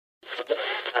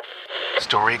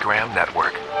Storygram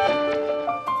Network.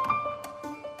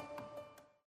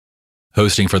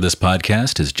 Hosting for this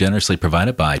podcast is generously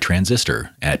provided by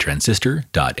Transistor at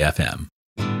transistor.fm.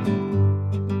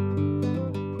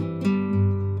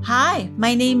 Hi,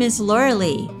 my name is Laura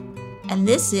Lee, and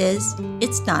this is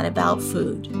It's Not About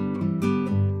Food.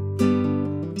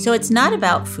 So it's not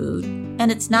about food,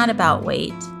 and it's not about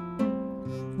weight.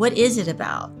 What is it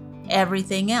about?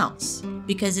 Everything else,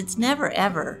 because it's never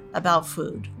ever about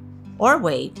food or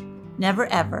weight, never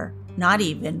ever, not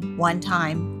even one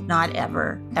time, not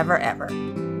ever, ever, ever.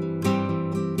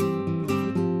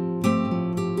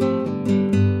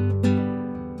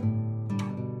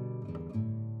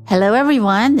 Hello,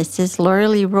 everyone. This is Laura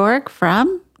Lee Rourke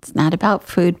from It's Not About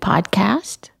Food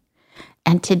podcast.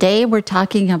 And today we're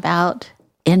talking about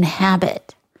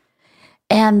inhabit.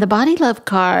 And the Body Love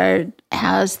card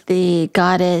has the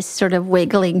goddess sort of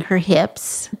wiggling her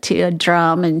hips to a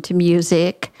drum and to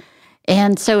music.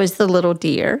 And so is the little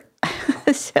deer.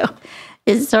 So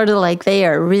it's sort of like they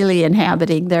are really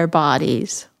inhabiting their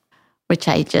bodies, which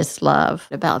I just love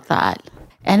about that.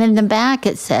 And in the back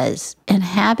it says,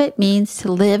 inhabit means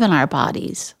to live in our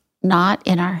bodies, not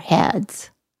in our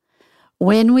heads.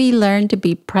 When we learn to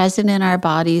be present in our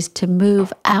bodies, to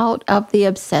move out of the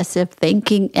obsessive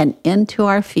thinking and into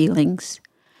our feelings,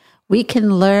 we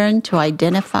can learn to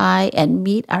identify and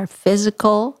meet our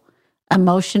physical,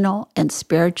 emotional, and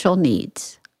spiritual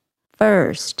needs.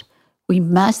 First, we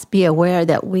must be aware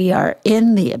that we are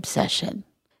in the obsession,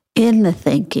 in the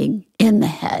thinking, in the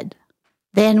head.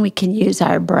 Then we can use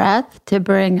our breath to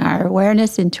bring our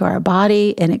awareness into our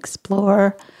body and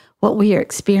explore what we are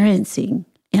experiencing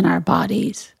in our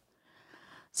bodies.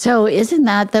 So isn't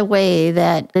that the way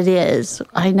that it is?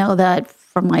 I know that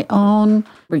from my own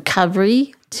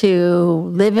recovery, to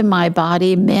live in my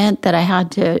body meant that I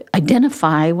had to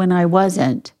identify when I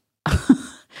wasn't,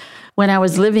 when I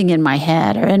was living in my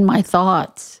head or in my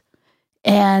thoughts.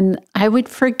 And I would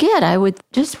forget, I would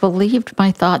just believed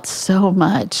my thoughts so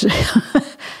much.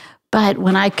 But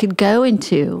when I could go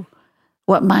into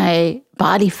what my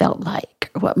body felt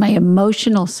like, or what my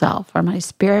emotional self or my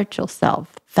spiritual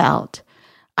self felt,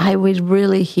 I would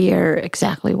really hear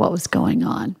exactly what was going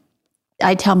on.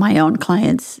 I tell my own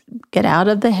clients, get out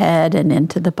of the head and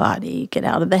into the body, get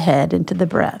out of the head into the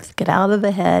breath, get out of the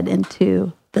head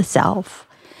into the self.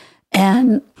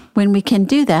 And when we can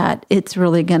do that, it's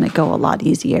really going to go a lot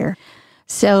easier.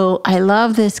 So I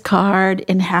love this card,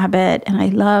 inhabit, and I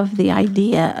love the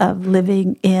idea of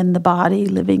living in the body,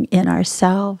 living in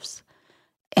ourselves.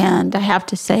 And I have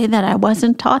to say that I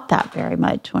wasn't taught that very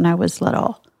much when I was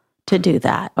little to do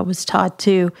that. I was taught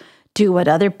to do what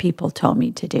other people told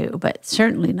me to do, but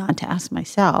certainly not to ask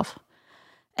myself.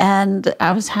 And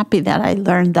I was happy that I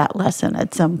learned that lesson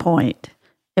at some point.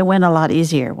 It went a lot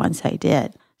easier once I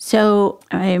did. So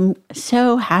I'm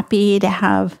so happy to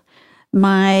have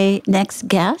my next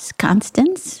guest,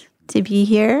 Constance, to be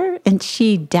here. And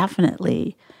she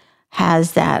definitely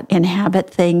has that inhabit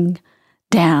thing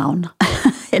down,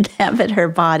 inhabit her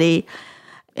body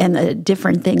and the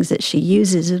different things that she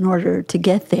uses in order to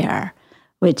get there,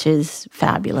 which is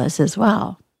fabulous as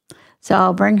well. So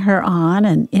I'll bring her on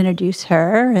and introduce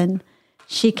her, and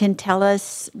she can tell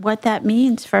us what that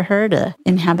means for her to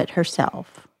inhabit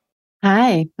herself.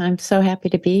 Hi, I'm so happy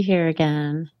to be here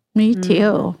again. Me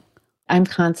too. I'm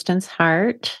Constance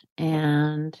Hart,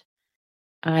 and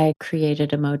I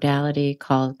created a modality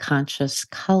called Conscious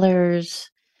Colors,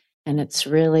 and it's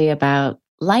really about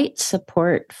light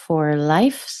support for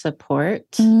life support,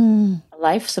 a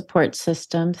life support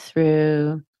system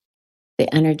through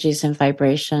the energies and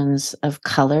vibrations of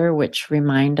color, which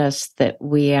remind us that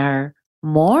we are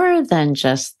more than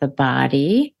just the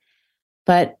body.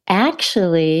 But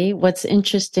actually, what's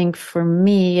interesting for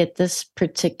me at this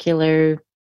particular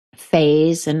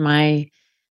phase in my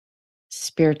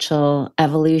spiritual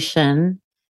evolution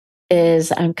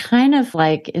is I'm kind of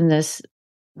like in this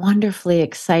wonderfully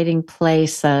exciting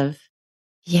place of,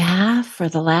 for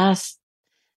the last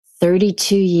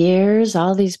 32 years,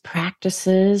 all these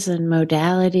practices and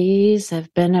modalities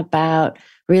have been about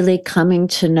really coming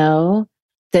to know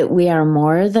that we are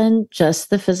more than just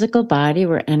the physical body.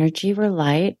 We're energy, we're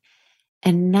light.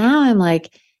 And now I'm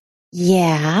like,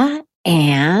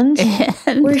 and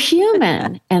we're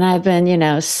human. And I've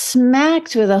been,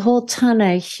 smacked with a whole ton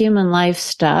of human life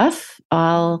stuff,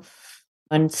 all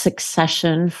in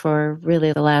succession for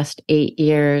really the last 8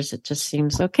 years. It just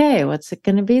seems, okay, what's it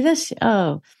going to be this?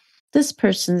 Oh, this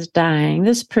person's dying.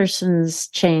 This person's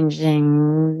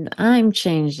changing. I'm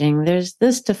changing. There's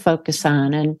this to focus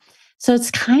on. And so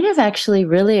it's kind of actually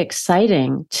really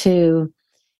exciting to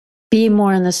be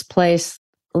more in this place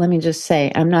let me just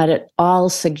say, I'm not at all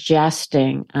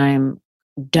suggesting I'm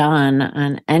done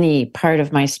on any part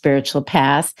of my spiritual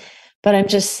path, but I'm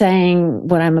just saying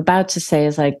what I'm about to say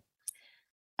is like,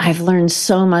 I've learned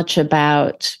so much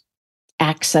about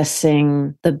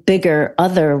accessing the bigger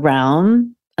other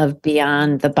realm of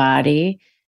beyond the body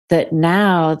that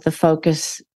now the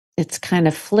focus, it's kind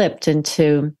of flipped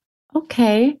into,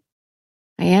 okay,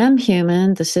 I am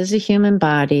human. This is a human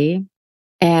body.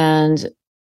 And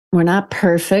we're not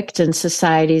perfect in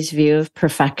society's view of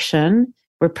perfection.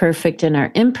 We're perfect in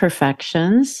our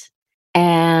imperfections.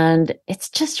 And it's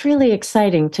just really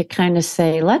exciting to kind of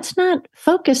say, let's not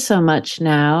focus so much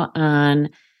now on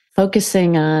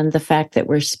focusing on the fact that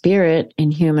we're spirit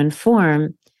in human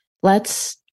form.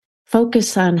 Let's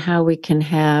focus on how we can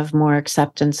have more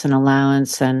acceptance and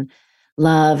allowance and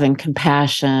love and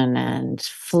compassion and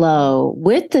flow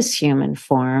with this human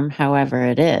form, however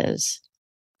it is.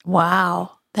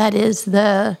 Wow. That is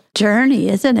the journey,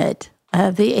 isn't it?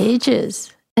 Of the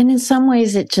ages. And in some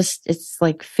ways, it's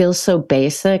like feels so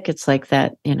basic. It's like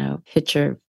that,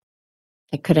 it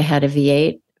could have had a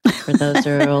V8 for those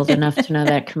who are old enough to know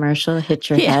that commercial, hit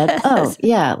your head. Oh,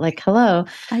 yeah, like, hello.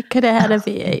 I could have had a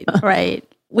V8, right.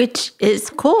 Which is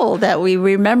cool that we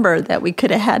remember that we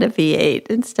could have had a V8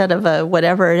 instead of a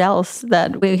whatever else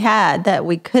that we had, that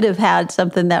we could have had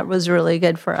something that was really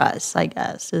good for us, I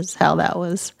guess, is how that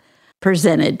was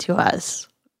presented to us.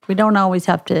 We don't always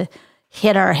have to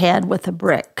hit our head with a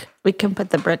brick. We can put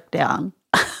the brick down.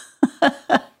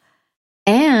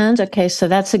 And, okay, so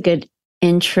that's a good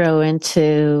intro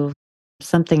into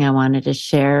something I wanted to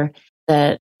share,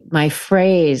 that my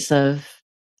phrase of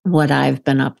what I've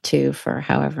been up to for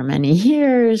however many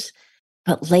years,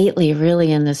 but lately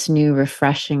really in this new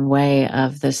refreshing way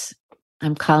of this,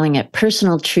 I'm calling it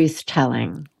personal truth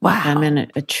telling. Wow. I'm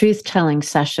in a truth telling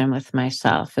session with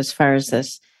myself as far as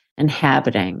this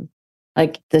inhabiting.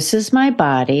 Like, this is my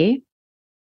body.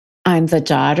 I'm the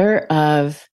daughter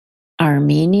of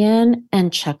Armenian and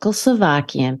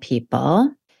Czechoslovakian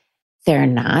people. They're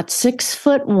not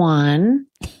 6'1".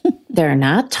 They're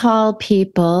not tall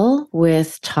people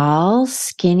with tall,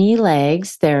 skinny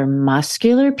legs. They're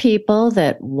muscular people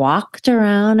that walked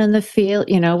around in the field,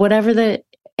 whatever the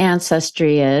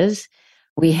ancestry is.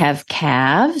 We have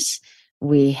calves.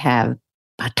 We have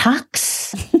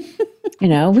buttocks.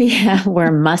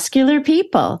 We're muscular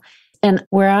people. And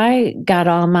where I got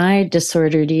all my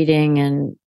disordered eating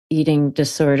and eating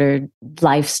disordered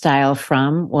lifestyle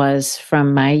was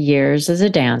from my years as a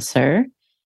dancer,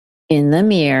 in the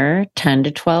mirror, 10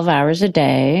 to 12 hours a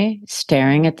day,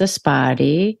 staring at this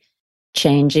body,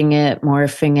 changing it,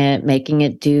 morphing it, making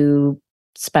it do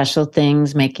special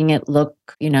things, making it look,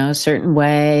 a certain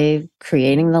way,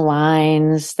 creating the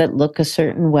lines that look a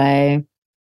certain way.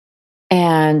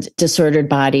 And disordered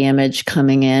body image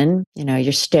coming in.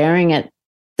 You're staring at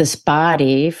this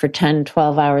body for 10,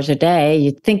 12 hours a day.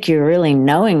 You think you're really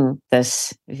knowing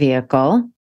this vehicle.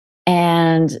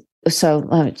 And so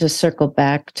let me just circle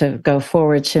back to go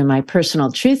forward to my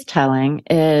personal truth telling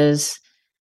is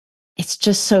it's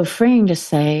just so freeing to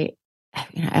say,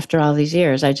 after all these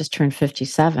years, I just turned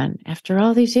 57. After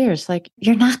all these years, like,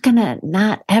 you're not going to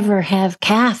not ever have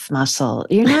calf muscle.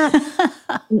 You're not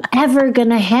ever going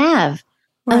to have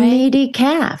a meaty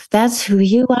calf. That's who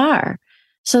you are.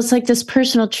 So it's like this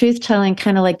personal truth telling,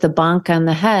 kind of like the bonk on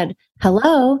the head.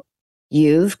 Hello,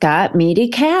 you've got meaty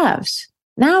calves.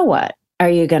 Now what? Are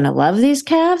you going to love these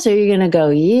calves? Or are you going to go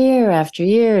year after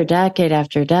year, decade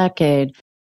after decade?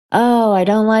 Oh, I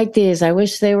don't like these. I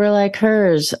wish they were like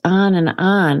hers, on and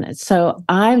on. So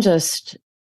I'm just,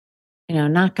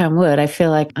 knock on wood, I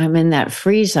feel like I'm in that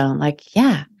free zone. Like,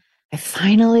 yeah,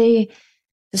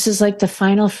 this is like the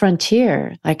final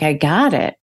frontier. Like, I got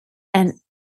it. And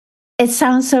it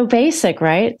sounds so basic,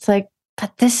 right? It's like,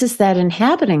 but this is that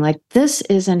inhabiting. Like, this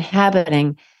is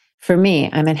inhabiting for me.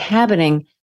 I'm inhabiting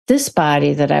this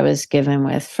body that I was given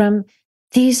with from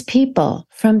these people,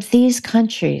 from these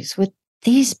countries, with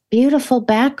these beautiful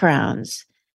backgrounds.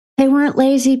 They weren't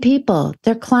lazy people.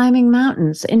 They're climbing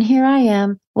mountains. And here I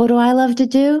am. What do I love to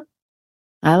do?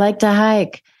 I like to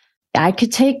hike. I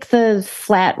could take the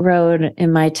flat road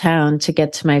in my town to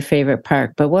get to my favorite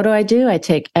park. But what do? I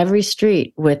take every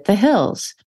street with the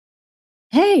hills.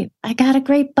 Hey, I got a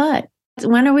great butt.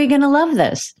 When are we going to love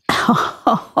this?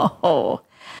 Oh,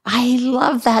 I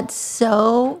love that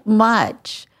so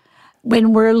much.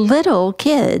 When we're little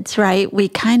kids, right, we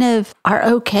kind of are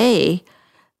okay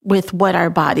with what our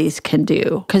bodies can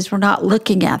do because we're not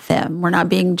looking at them. We're not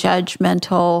being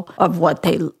judgmental of what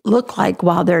they look like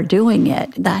while they're doing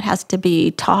it. That has to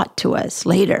be taught to us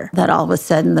later, that all of a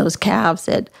sudden those calves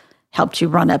at helped you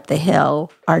run up the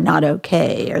hill are not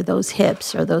okay, or those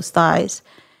hips or those thighs.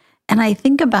 And I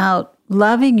think about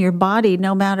loving your body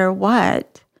no matter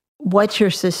what your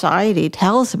society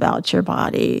tells about your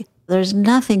body. There's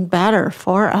nothing better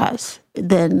for us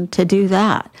than to do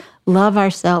that. Love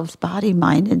ourselves, body,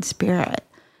 mind, and spirit.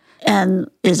 And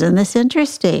isn't this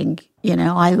interesting?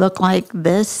 I look like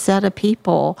this set of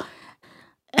people,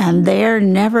 and they're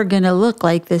never going to look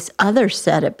like this other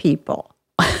set of people,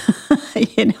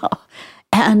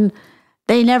 and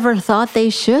they never thought they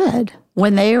should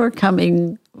when they were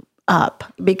coming up,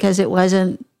 because it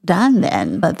wasn't done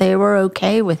then, but they were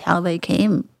okay with how they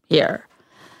came here.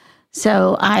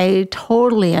 So I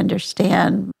totally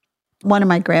understand. One of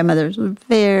my grandmothers was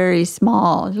very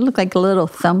small. She looked like a little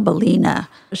Thumbelina.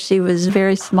 She was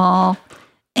very small,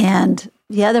 and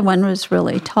the other one was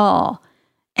really tall.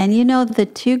 And the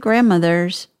two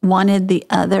grandmothers wanted the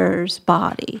other's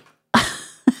body.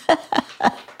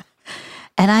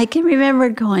 And I can remember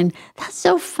going, that's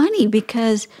so funny,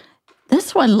 because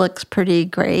this one looks pretty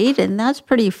great, and that's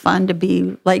pretty fun to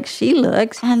be like she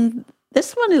looks. And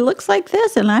this one, it looks like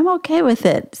this, and I'm okay with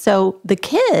it. So the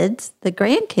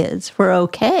grandkids were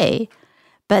okay.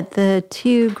 But the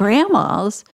two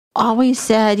grandmas always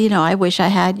said, I wish I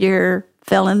had your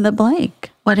fill in the blank,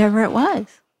 whatever it was.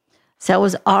 So it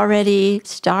was already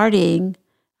starting.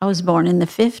 I was born in the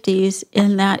 50s,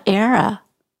 in that era,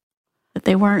 that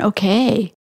they weren't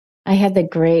okay. I had the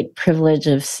great privilege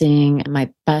of seeing my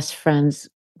best friend's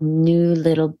new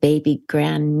little baby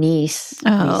grandniece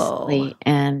recently,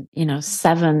 and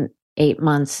 7, 8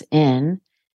 months in,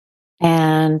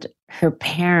 and her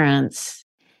parents.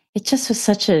 It just was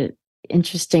such an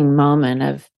interesting moment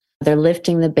of they're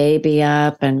lifting the baby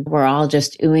up, and we're all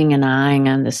just oohing and eyeing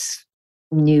on this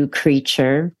new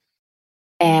creature,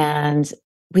 and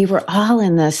we were all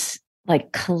in this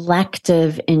like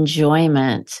collective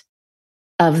enjoyment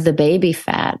of the baby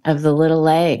fat, of the little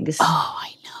legs. Oh,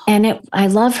 I know. And I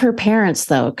love her parents,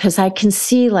 though, because I can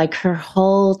see like her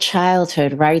whole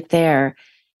childhood right there,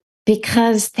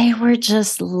 because they were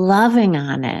just loving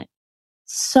on it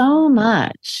so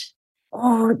much.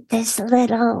 Oh, this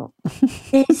little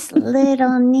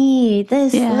knee,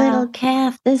 this little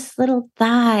calf, this little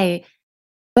thigh.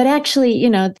 But actually,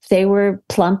 they were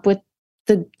plump with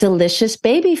the delicious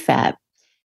baby fat.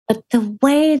 But the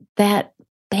way that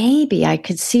baby, I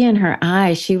could see in her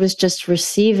eyes, she was just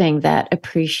receiving that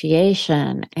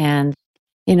appreciation and,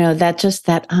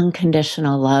 that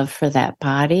unconditional love for that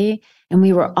body. And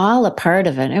we were all a part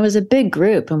of it. It was a big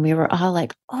group, and we were all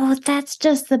like, oh, that's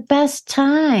just the best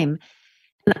time.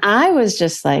 And I was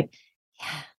just like,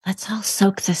 yeah, let's all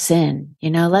soak this in,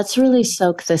 let's really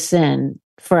soak this in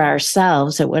for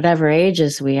ourselves at whatever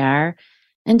ages we are.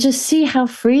 And just see how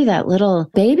free that little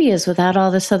baby is without all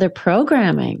this other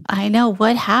programming. I know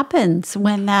what happens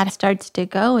when that starts to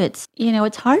go. It's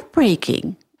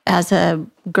heartbreaking as a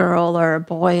girl or a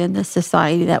boy in the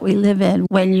society that we live in,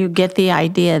 when you get the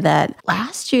idea that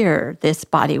last year this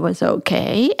body was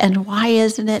okay, and why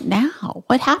isn't it now?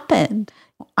 What happened?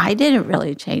 I didn't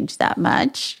really change that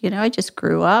much. I just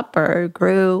grew up or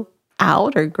grew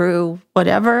out or grew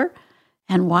whatever.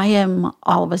 And why am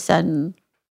all of a sudden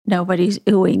nobody's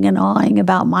oohing and awing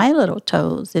about my little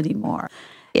toes anymore?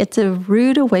 It's a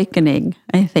rude awakening,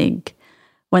 I think,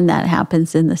 when that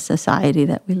happens in the society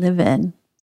that we live in.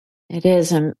 It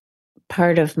is. And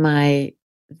part of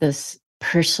this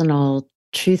personal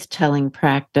truth-telling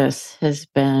practice has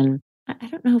been, I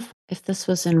don't know if this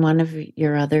was in one of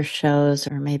your other shows,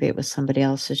 or maybe it was somebody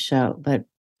else's show, but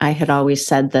I had always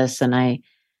said this, and I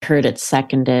heard it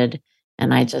seconded,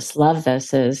 and I just love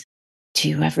this, is, do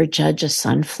you ever judge a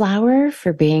sunflower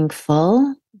for being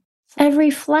full? Every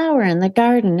flower in the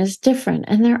garden is different,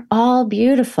 and they're all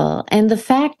beautiful. And the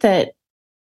fact that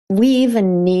we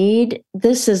even need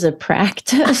this as a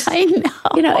practice, I know.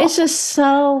 It's just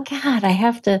so, God, I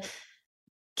have to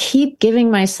keep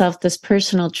giving myself this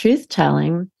personal truth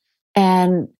telling.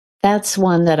 And that's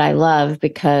one that I love,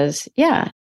 because,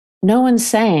 no one's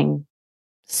saying,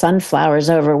 sunflower's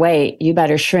overweight, you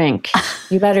better shrink.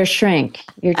 You better shrink.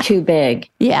 You're too big.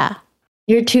 Yeah.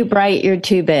 You're too bright. You're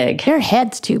too big. Your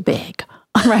head's too big.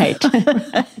 Right.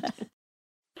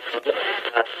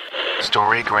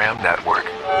 Storygram Network.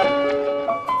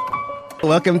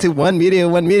 Welcome to One Media,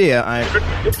 One Media.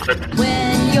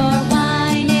 When you're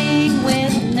whining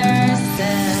with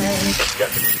nurses.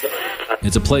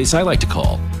 It's a place I like to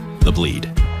call The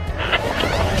Bleed.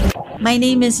 My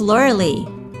name is Laura Lee,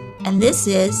 and this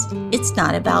is It's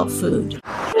Not About Food.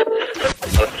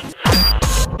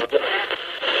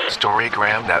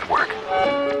 Storygram Network.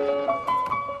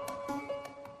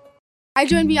 I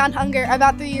joined Beyond Hunger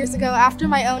about 3 years ago after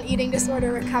my own eating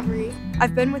disorder recovery.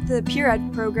 I've been with the Peer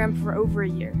Ed program for over a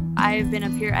year. I've been a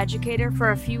peer educator for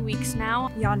a few weeks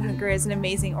now. Beyond Hunger is an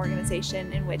amazing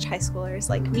organization in which high schoolers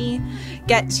like me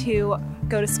get to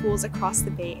go to schools across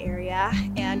the Bay Area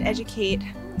and educate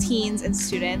teens and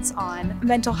students on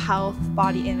mental health,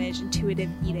 body image, intuitive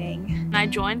eating. I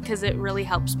joined because it really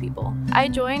helps people. I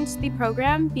joined the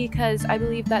program because I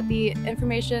believe that the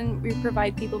information we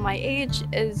provide people my age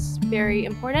is very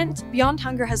important. Beyond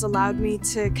Hunger has allowed me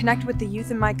to connect with the youth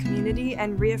in my community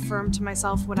and reaffirm to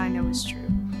myself what I know is true.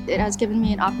 It has given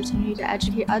me an opportunity to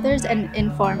educate others and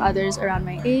inform others around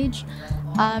my age.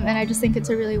 And I just think it's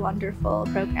a really wonderful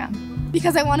program.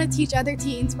 Because I want to teach other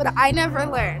teens what I never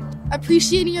learned.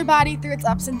 Appreciating your body through its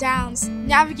ups and downs,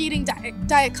 navigating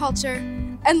diet culture,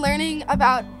 and learning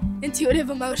about intuitive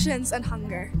emotions and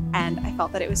hunger. And I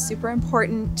felt that it was super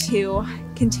important to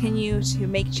continue to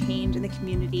make change in the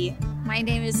community. My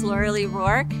name is Laura Lee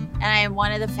Rourke, and I am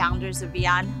one of the founders of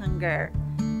Beyond Hunger.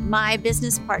 My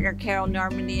business partner, Carol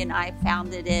Normandy, and I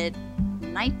founded it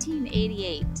in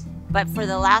 1988. But for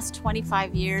the last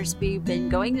 25 years, we've been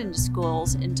going into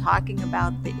schools and talking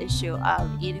about the issue of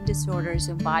eating disorders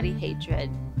and body hatred.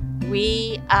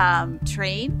 We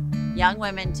train young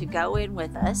women to go in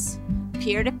with us,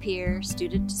 peer-to-peer,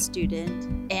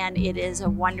 student-to-student, and it is a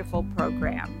wonderful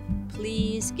program.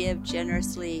 Please give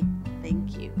generously.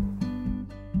 Thank you.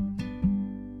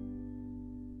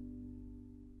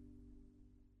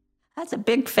 That's a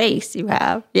big face you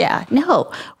have. Yeah,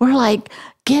 no, we're like,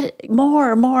 get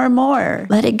more.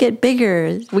 Let it get bigger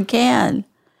as we can.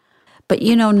 But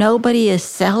nobody is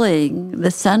selling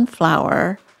the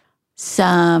sunflower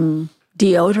some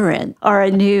deodorant or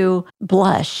a new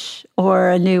blush or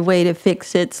a new way to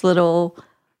fix its little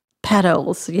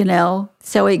petals,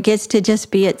 So it gets to just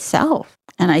be itself.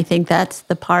 And I think that's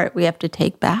the part we have to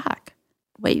take back.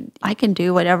 Wait, I can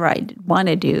do whatever I want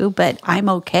to do, but I'm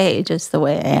okay just the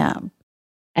way I am.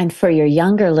 And for your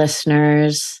younger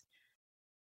listeners,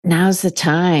 now's the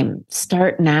time.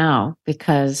 Start now,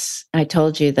 because I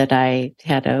told you that I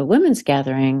had a women's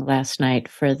gathering last night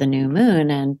for the new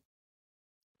moon, and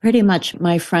pretty much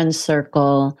my friend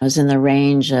circle was in the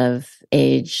range of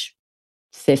age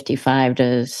 55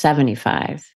 to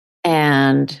 75.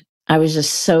 And I was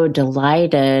just so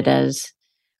delighted as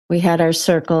we had our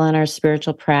circle and our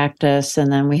spiritual practice, and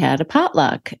then we had a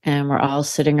potluck, and we're all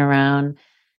sitting around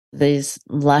these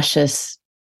luscious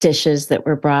dishes that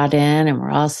were brought in, and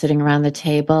we're all sitting around the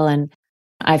table. And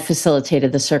I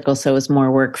facilitated the circle, so it was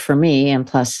more work for me, and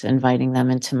plus inviting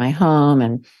them into my home.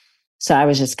 And so I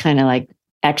was just kind of like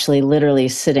actually literally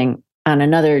sitting on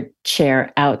another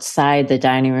chair outside the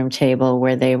dining room table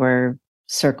where they were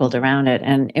circled around it.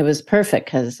 And it was perfect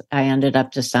because I ended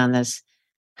up just on this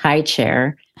high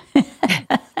chair.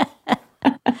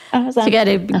 I was on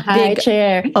a high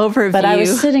chair overview. But I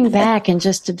was sitting back and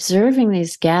just observing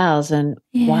these gals and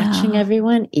watching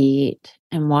everyone eat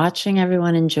and watching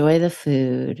everyone enjoy the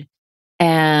food,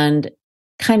 and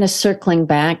kind of circling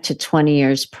back to 20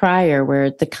 years prior, where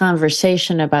the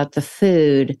conversation about the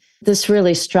food, this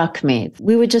really struck me.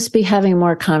 We would just be having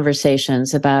more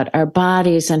conversations about our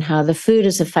bodies and how the food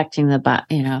is affecting the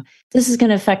body. This is going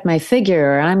to affect my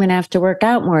figure, or I'm going to have to work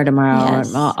out more tomorrow.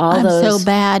 Yes. I'm so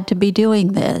bad to be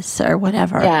doing this, or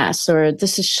whatever. Yes, or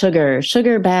this is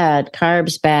sugar bad,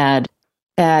 carbs bad,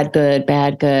 bad, good,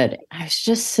 bad, good. I was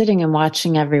just sitting and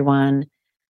watching everyone.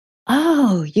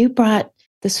 Oh,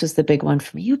 this was the big one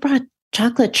for me. You brought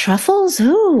chocolate truffles?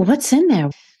 Ooh, what's in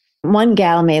there? One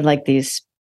gal made like these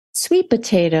sweet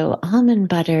potato, almond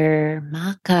butter,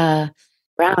 maca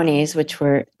brownies, which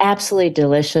were absolutely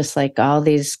delicious, like all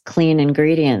these clean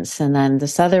ingredients. And then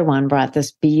this other one brought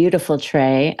this beautiful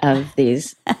tray of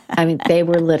these. I mean, they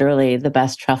were literally the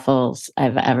best truffles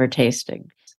I've ever tasted.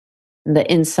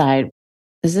 The inside,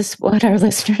 is this what our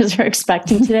listeners are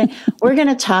expecting today? We're going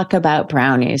to talk about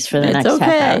brownies for the next half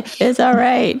hour. It's all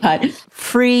right. But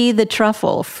free the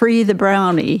truffle, free the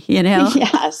brownie,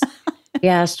 Yes. He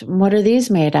asked, what are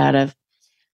these made out of?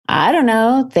 I don't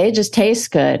know. They just taste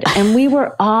good. And we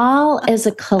were all, as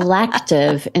a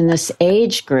collective in this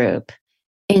age group,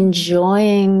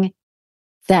 enjoying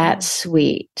that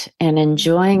sweet and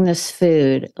enjoying this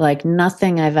food like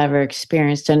nothing I've ever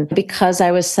experienced. And because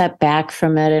I was set back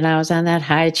from it and I was on that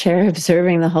high chair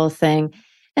observing the whole thing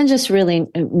and just really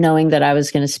knowing that I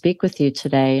was going to speak with you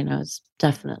today, and I was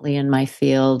definitely in my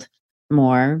field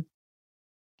more.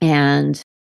 And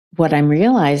what I'm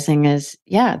realizing is,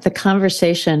 the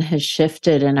conversation has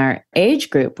shifted in our age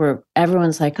group where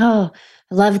everyone's like, oh,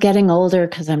 I love getting older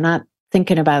because I'm not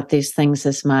thinking about these things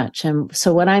as much. And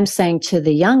so what I'm saying to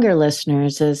the younger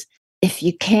listeners is, if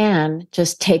you can,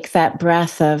 just take that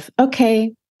breath of,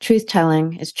 okay, truth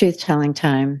telling, it's truth telling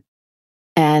time.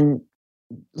 And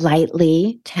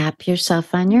lightly tap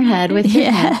yourself on your head with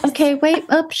your hand. Okay, wait,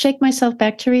 shake myself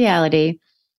back to reality.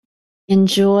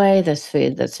 Enjoy this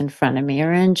food that's in front of me,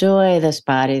 or enjoy this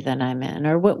body that I'm in,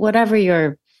 or whatever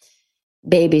your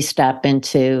baby step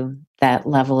into that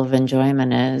level of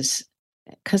enjoyment is.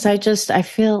 Because I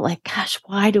feel like, gosh,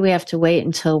 why do we have to wait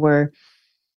until we're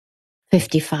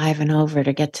 55 and over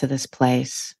to get to this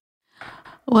place?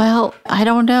 Well, I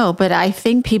don't know, but I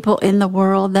think people in the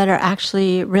world that are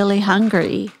actually really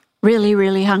hungry, really,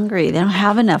 really hungry, they don't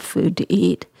have enough food to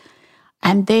eat.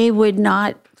 And they would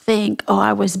not think, oh,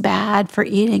 I was bad for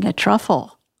eating a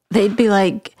truffle. They'd be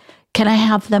like, can I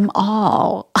have them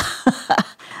all?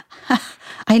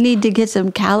 I need to get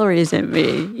some calories in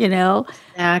me, you know?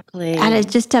 Exactly. And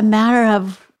it's just a matter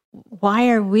of, why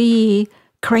are we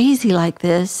crazy like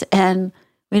this? And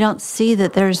we don't see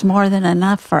that there's more than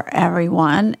enough for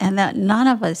everyone, and that none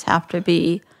of us have to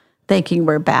be thinking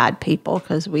we're bad people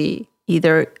because we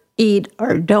either eat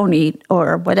or don't eat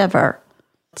or whatever.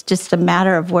 It's just a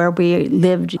matter of where we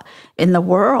lived in the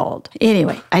world.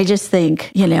 Anyway, I just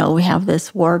think, we have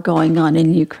this war going on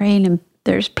in Ukraine, and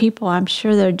there's people, I'm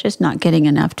sure they're just not getting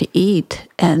enough to eat,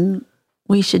 and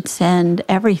we should send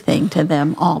everything to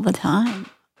them all the time.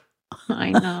 I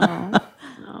know.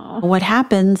 What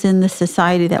happens in the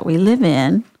society that we live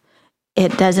in,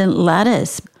 it doesn't let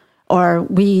us, or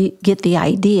we get the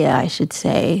idea, I should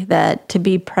say, that to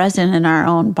be present in our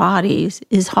own bodies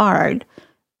is hard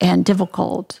and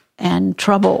difficult and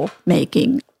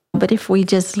troublemaking. But if we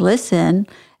just listen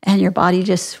and your body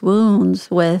just swoons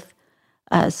with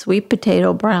a sweet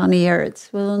potato brownie, or it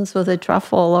swoons with a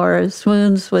truffle, or it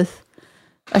swoons with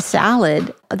a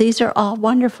salad, these are all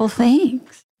wonderful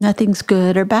things. Nothing's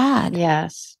good or bad.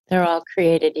 Yes. They're all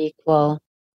created equal.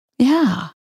 Yeah.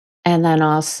 And then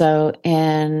also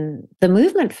in the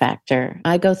movement factor,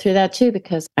 I go through that too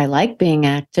because I like being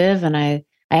active, and I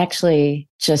actually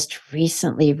just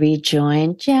recently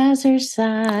rejoined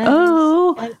Jazzercise.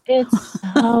 Oh, and it's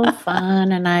so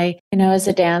fun. And I, as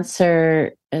a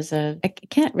dancer, I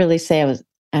can't really say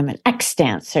I'm an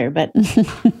ex-dancer, but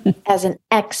as an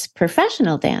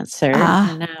ex-professional dancer,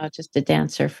 and now just a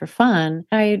dancer for fun,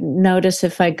 I notice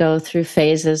if I go through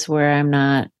phases where I'm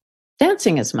not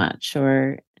dancing as much,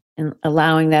 or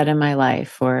allowing that in my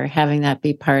life, or having that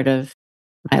be part of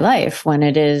my life when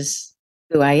it is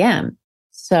who I am.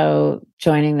 So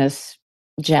joining this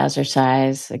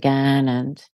Jazzercise again,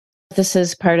 and this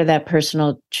is part of that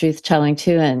personal truth telling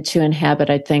too, and to inhabit,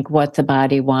 I think, what the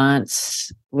body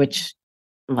wants, which,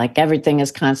 like everything,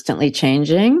 is constantly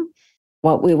changing.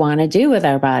 What we want to do with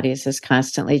our bodies is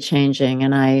constantly changing.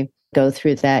 And I go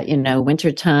through that,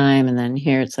 wintertime, and then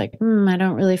here it's like, I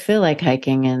don't really feel like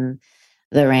hiking in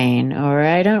the rain, or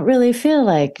I don't really feel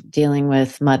like dealing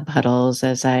with mud puddles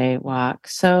as I walk.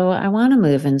 So I want to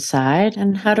move inside.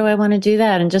 And how do I want to do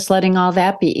that? And just letting all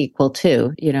that be equal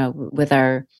too, with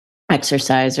our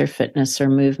exercise or fitness or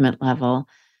movement level,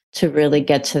 to really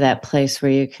get to that place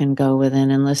where you can go within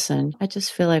and listen. I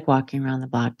just feel like walking around the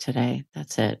block today.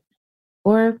 That's it.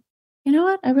 Or, you know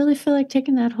what? I really feel like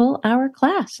taking that whole hour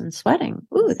class and sweating.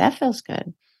 Ooh, that feels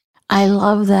good. I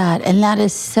love that. And that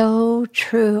is so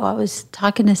true. I was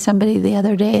talking to somebody the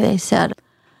other day. They said,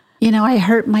 I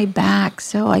hurt my back,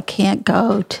 so I can't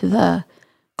go to the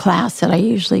class that I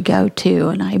usually go to.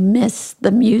 And I miss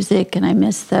the music and I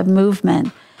miss the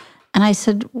movement. And I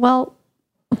said, well,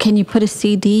 can you put a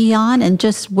CD on and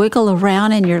just wiggle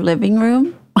around in your living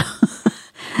room?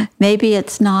 Maybe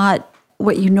it's not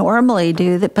what you normally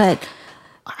do, but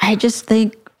I just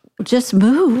think, just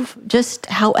move, just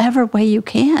however way you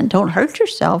can. Don't hurt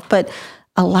yourself, but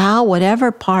allow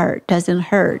whatever part doesn't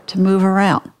hurt to move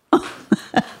around.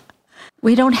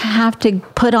 We don't have to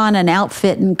put on an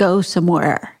outfit and go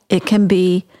somewhere. It can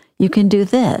be, you can do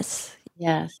this.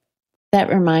 Yes. That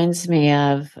reminds me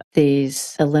of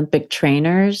these Olympic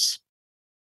trainers.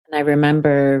 And I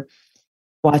remember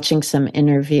watching some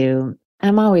interview.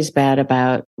 I'm always bad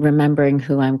about remembering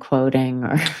who I'm quoting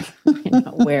or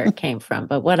where it came from.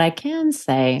 But what I can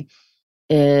say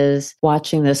is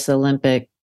watching this Olympic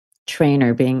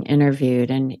trainer being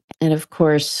interviewed. And of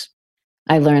course,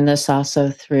 I learned this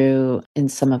also in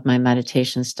some of my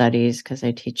meditation studies, because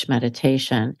I teach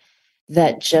meditation,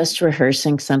 that just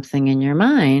rehearsing something in your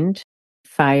mind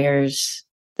fires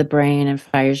the brain and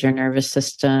fires your nervous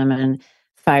system and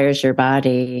fires your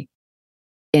body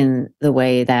in the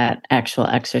way that actual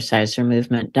exercise or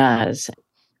movement does.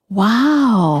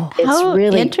 Wow. It's how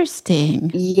really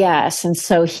interesting. Yes. And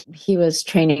so he was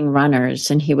training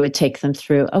runners, and he would take them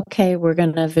through, okay, we're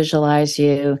going to visualize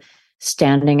you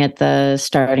standing at the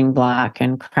starting block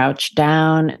and crouch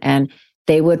down, and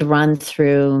they would run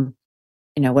through,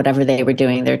 whatever they were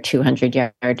doing, their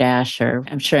 200-yard dash, or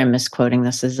I'm sure I'm misquoting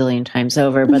this a zillion times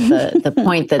over, but the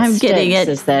point that sticks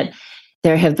is that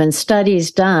there have been studies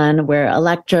done where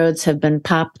electrodes have been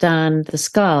popped on the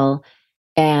skull,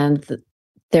 and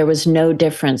there was no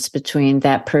difference between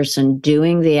that person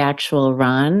doing the actual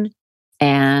run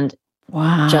and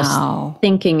just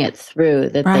thinking it through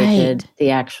that they did the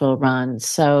actual run.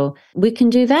 So we can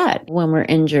do that when we're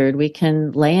injured. We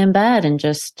can lay in bed and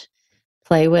just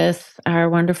play with our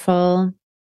wonderful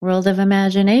world of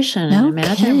imagination and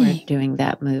imagine we're doing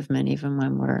that movement even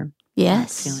when we're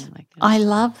feeling like that. I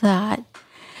love that.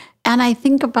 And I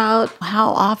think about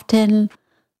how often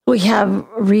we have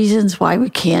reasons why we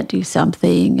can't do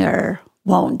something or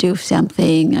won't do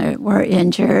something, or we're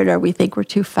injured, or we think we're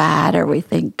too fat, or we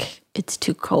think it's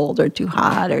too cold or too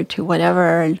hot or too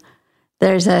whatever. And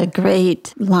there's a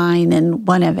great line in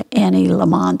one of Annie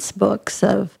Lamont's books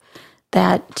of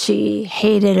that she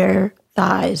hated her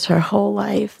thighs her whole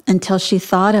life until she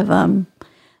thought of them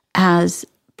as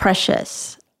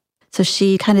precious. So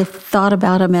she kind of thought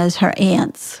about them as her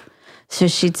aunts. So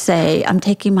she'd say, I'm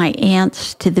taking my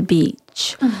aunts to the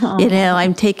beach.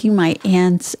 I'm taking my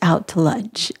aunts out to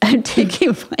lunch. I'm taking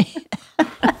my...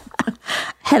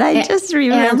 And I just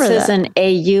remember that. Aunts is an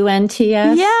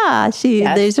A-U-N-T-S?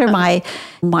 Yeah. These are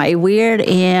my weird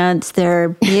aunts. They're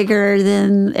bigger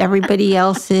than everybody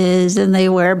else's, and they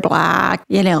wear black,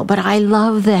 but I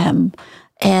love them.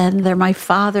 And they're my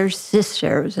father's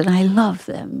sisters, and I love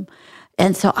them.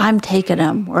 And so I'm taking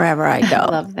them wherever I go. I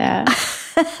love that.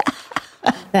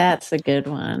 That's a good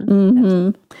one.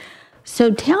 Mm-hmm.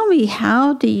 So tell me,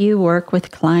 how do you work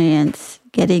with clients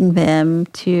getting them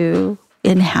to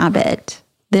inhabit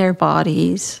their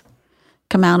bodies,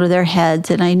 come out of their heads?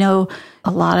 And I know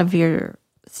a lot of your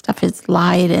stuff is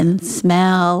light and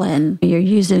smell, and you're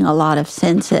using a lot of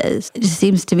senses. It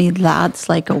seems to me that's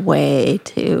like a way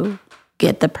to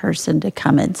get the person to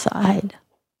come inside.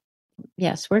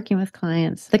 Yes, working with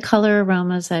clients. The color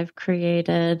aromas I've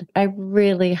created, I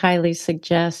really highly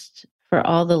suggest for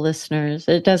all the listeners.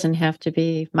 It doesn't have to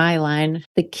be my line.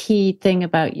 The key thing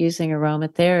about using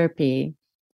aromatherapy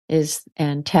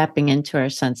and tapping into our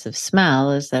sense of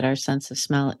smell is that our sense of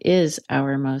smell is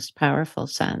our most powerful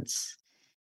sense.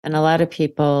 And a lot of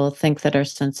people think that our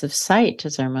sense of sight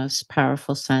is our most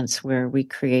powerful sense, where we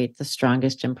create the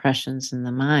strongest impressions in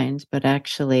the mind. But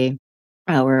actually,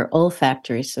 our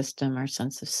olfactory system, our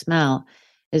sense of smell,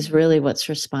 is really what's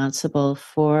responsible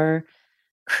for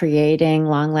creating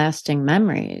long-lasting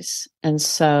memories. And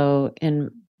so in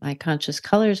my conscious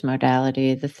colors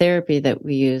modality, the therapy that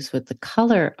we use with the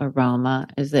color aroma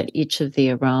is that each of the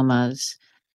aromas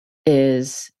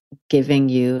is giving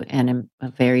you a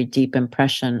very deep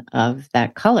impression of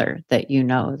that color that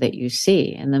that you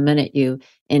see. And the minute you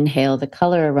inhale the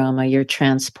color aroma, you're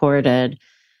transported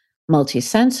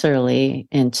multisensorily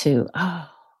into, oh,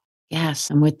 yes,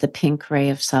 I'm with the pink ray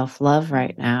of self-love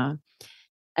right now.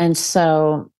 And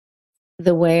so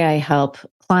the way I help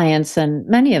clients, and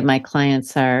many of my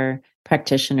clients are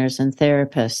practitioners and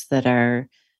therapists that are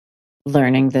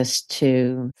learning this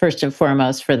to, first and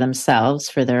foremost, for themselves,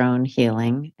 for their own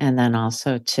healing, and then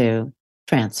also to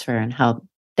transfer and help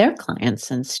their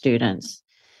clients and students.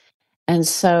 And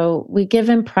so we give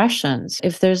impressions.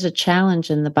 If there's a challenge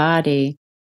in the body,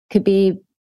 could be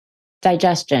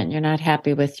digestion. You're not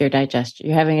happy with your digestion.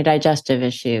 You're having a digestive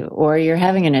issue, or you're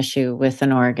having an issue with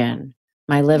an organ.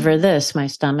 My liver this, my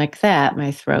stomach that,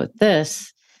 my throat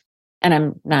this. And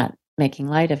I'm not making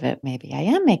light of it. Maybe I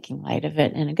am making light of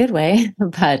it in a good way.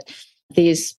 But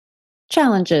these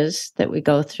challenges that we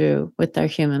go through with our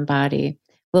human body,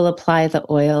 will apply the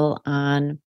oil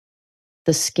on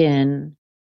the skin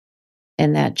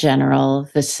in that general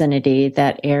vicinity,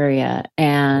 that area,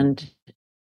 and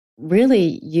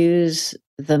really use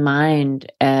the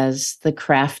mind as the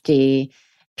crafty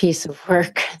piece of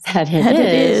work that it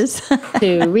is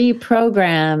to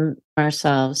reprogram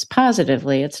ourselves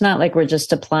positively. It's not like we're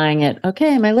just applying it,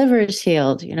 okay, my liver is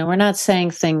healed. We're not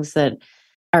saying things that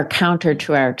are counter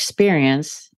to our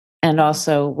experience. And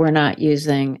also, we're not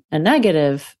using a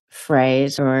negative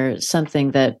phrase or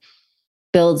something that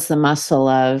builds the muscle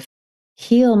of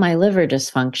heal my liver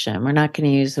dysfunction. We're not going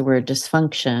to use the word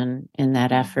dysfunction in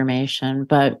that affirmation,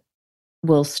 but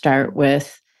we'll start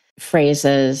with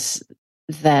phrases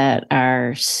that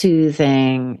are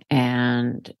soothing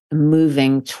and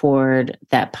moving toward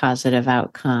that positive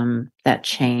outcome, that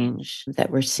change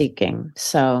that we're seeking.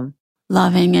 So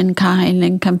loving and kind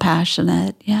and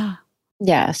compassionate. Yeah.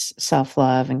 Yes,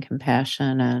 self-love and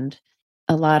compassion. And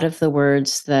a lot of the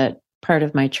words that part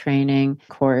of my training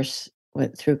course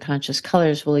through Conscious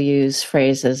Colors will use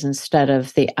phrases instead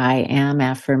of the I am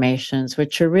affirmations,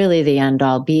 which are really the end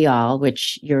all be all,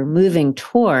 which you're moving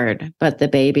toward, but the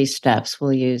baby steps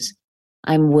will use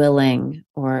I'm willing,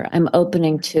 or I'm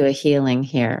opening to a healing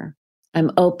here.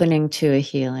 I'm opening to a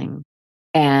healing.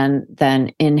 And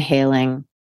then inhaling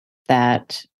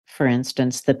that, for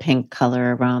instance, the pink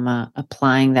color aroma,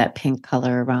 applying that pink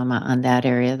color aroma on that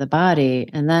area of the body.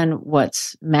 And then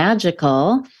what's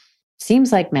magical,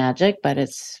 seems like magic, but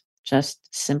it's just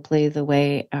simply the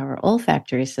way our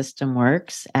olfactory system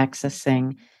works,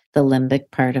 accessing the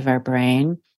limbic part of our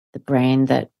brain, the brain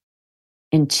that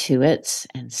intuits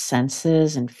and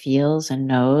senses and feels and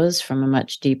knows from a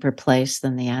much deeper place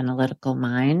than the analytical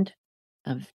mind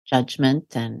of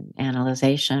judgment and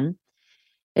analyzation,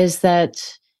 is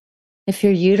that if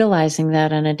you're utilizing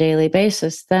that on a daily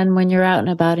basis, then when you're out and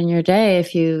about in your day,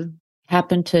 if you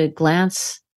happen to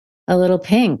glance a little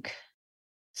pink,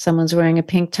 someone's wearing a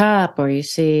pink top, or you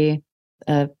see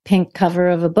a pink cover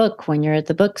of a book when you're at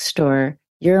the bookstore,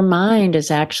 your mind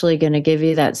is actually going to give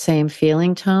you that same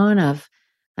feeling tone of,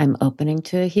 I'm opening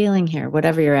to a healing here.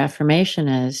 Whatever your affirmation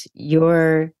is,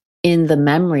 you're in the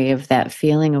memory of that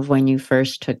feeling of when you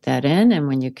first took that in, and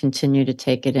when you continue to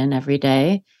take it in every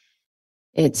day,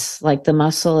 it's like the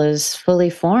muscle is fully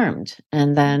formed.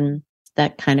 And then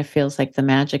that kind of feels like the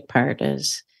magic part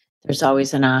is there's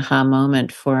always an aha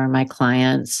moment for my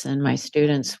clients and my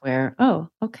students where, oh,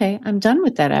 okay, I'm done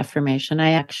with that affirmation.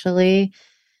 I actually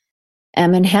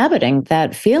am inhabiting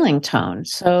that feeling tone.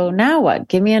 So now what?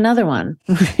 Give me another one.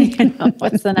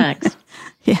 What's the next?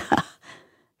 Yeah,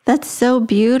 that's so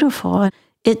beautiful.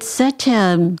 It's such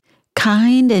a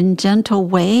kind and gentle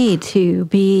way to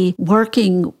be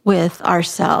working with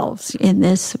ourselves in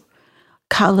this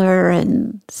color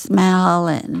and smell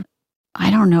and, I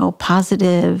don't know,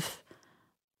 positive,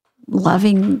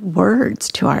 loving words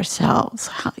to ourselves.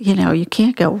 You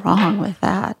can't go wrong with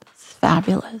that. It's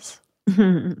fabulous.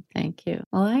 Thank you.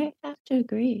 Well, I have to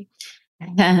agree.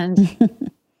 And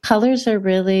colors are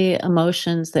really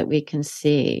emotions that we can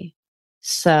see.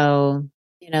 So,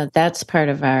 that's part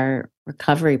of our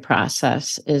recovery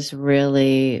process, is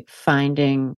really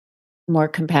finding more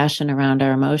compassion around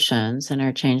our emotions and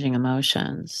our changing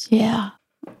emotions. Yeah,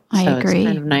 I agree. It's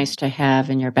kind of nice to have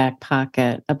in your back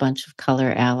pocket a bunch of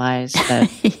color allies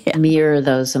that mirror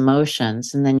those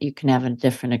emotions. And then you can have a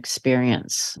different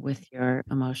experience with your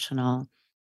emotional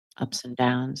ups and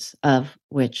downs, of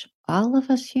which all of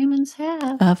us humans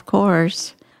have. Of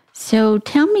course. So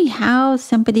tell me how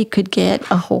somebody could get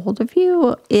a hold of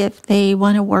you if they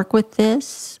want to work with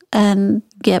this and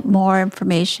get more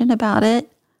information about it.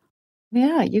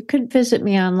 Yeah, you could visit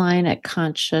me online at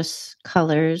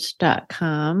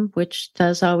consciouscolors.com, which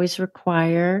does always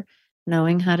require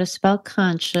knowing how to spell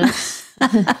conscious.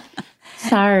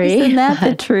 Sorry. Isn't that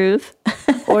the truth?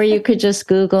 Or you could just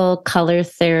Google color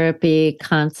therapy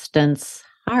Constance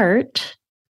Hart.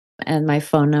 And my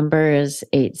phone number is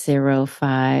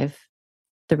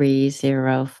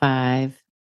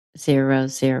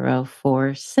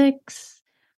 805-305-0046.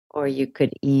 Or you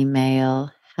could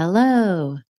email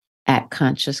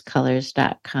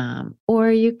hello@consciouscolors.com. Or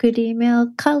you could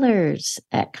email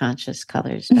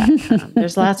colors@consciouscolors.com.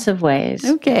 There's lots of ways.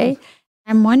 Okay.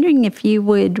 I'm wondering if you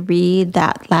would read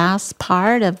that last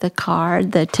part of the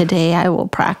card, the Today I Will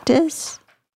Practice.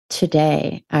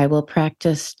 Today, I will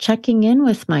practice checking in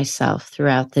with myself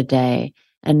throughout the day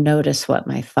and notice what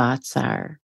my thoughts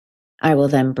are. I will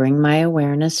then bring my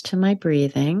awareness to my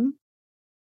breathing,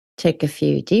 take a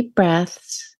few deep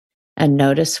breaths, and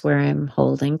notice where I'm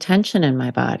holding tension in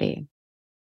my body.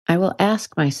 I will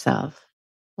ask myself,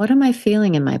 what am I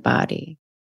feeling in my body?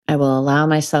 I will allow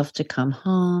myself to come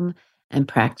home and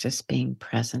practice being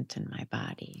present in my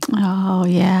body. Oh,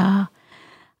 yeah.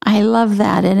 I love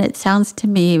that. And it sounds to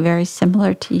me very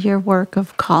similar to your work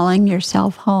of calling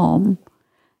yourself home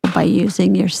by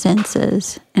using your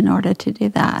senses in order to do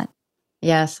that.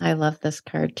 Yes, I love this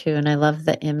card too. And I love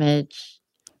the image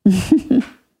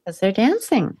because they're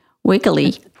dancing.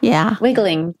 Wiggly. Yeah.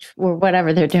 Wiggling or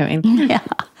whatever they're doing. Yeah.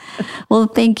 Well,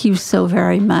 thank you so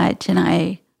very much. And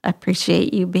I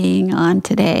appreciate you being on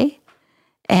today.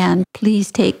 And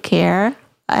please take care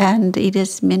and eat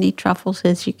as many truffles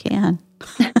as you can.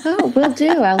 Oh, will do.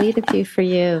 I'll eat a few for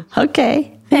you.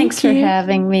 Okay. Thanks for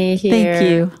having me here. Thank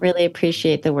you. Really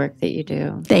appreciate the work that you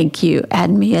do. Thank you.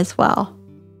 And me as well.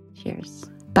 Cheers.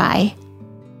 Bye.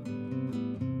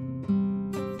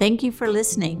 Thank you for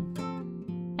listening.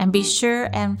 And be sure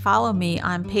and follow me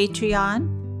on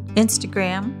Patreon,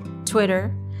 Instagram,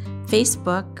 Twitter,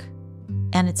 Facebook,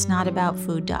 and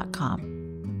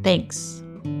itsnotaboutfood.com. Thanks.